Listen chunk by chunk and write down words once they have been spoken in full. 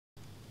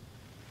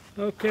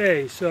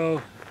Okay,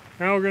 so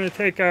now we're going to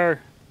take our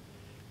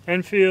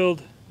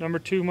Enfield No.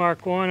 2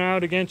 Mark 1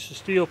 out against the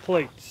steel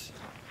plates.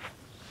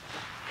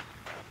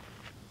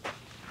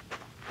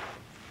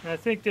 And I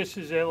think this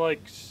is at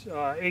like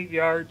 8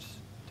 yards,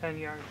 10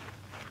 yards.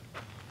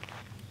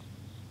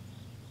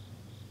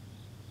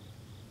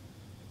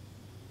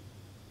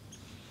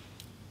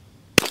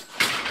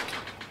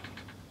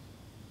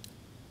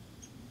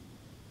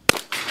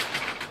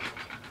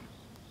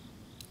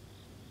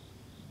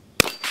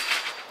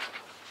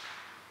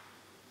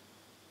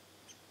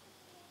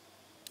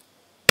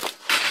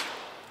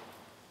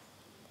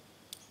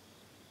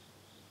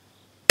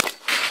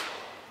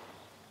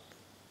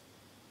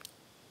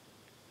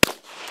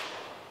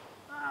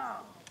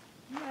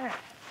 Man,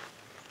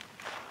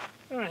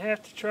 I'm going to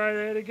have to try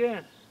that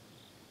again.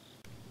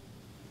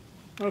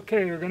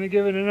 Okay, we're going to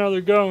give it another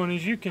go, and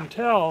as you can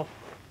tell,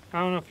 I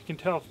don't know if you can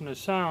tell from the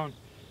sound,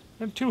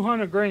 them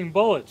 200 grain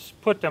bullets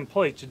put them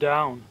plates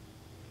down.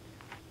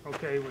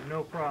 Okay, with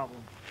no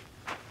problem.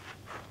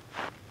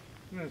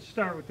 I'm going to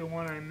start with the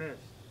one I missed.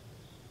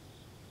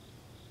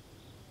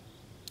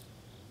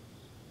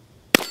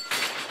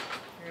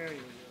 There you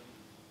go.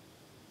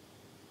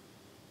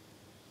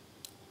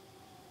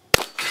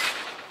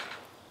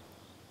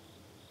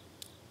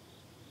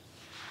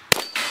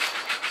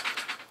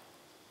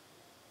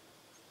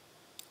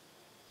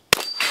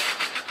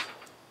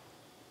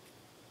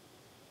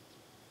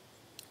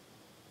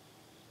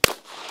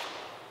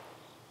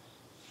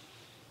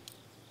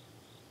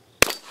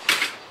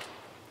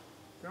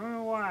 Don't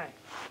know why.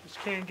 Just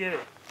can't get it.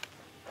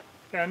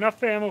 Got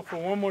enough ammo for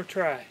one more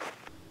try.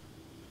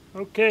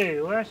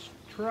 Okay, last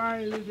try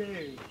of the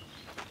day.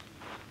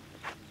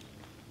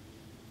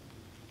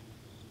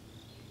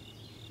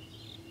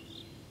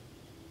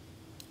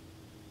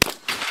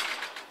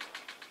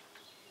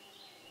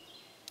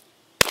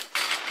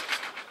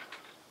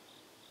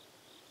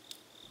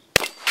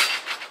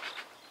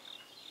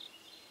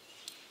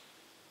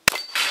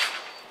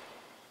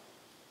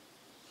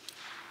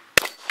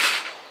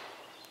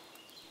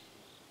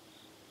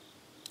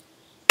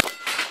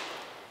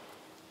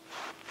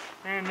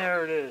 And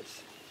there it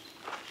is.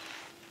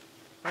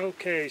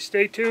 Okay,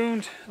 stay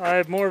tuned. I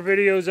have more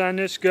videos on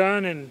this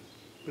gun and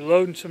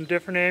reloading some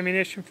different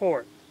ammunition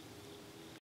for it.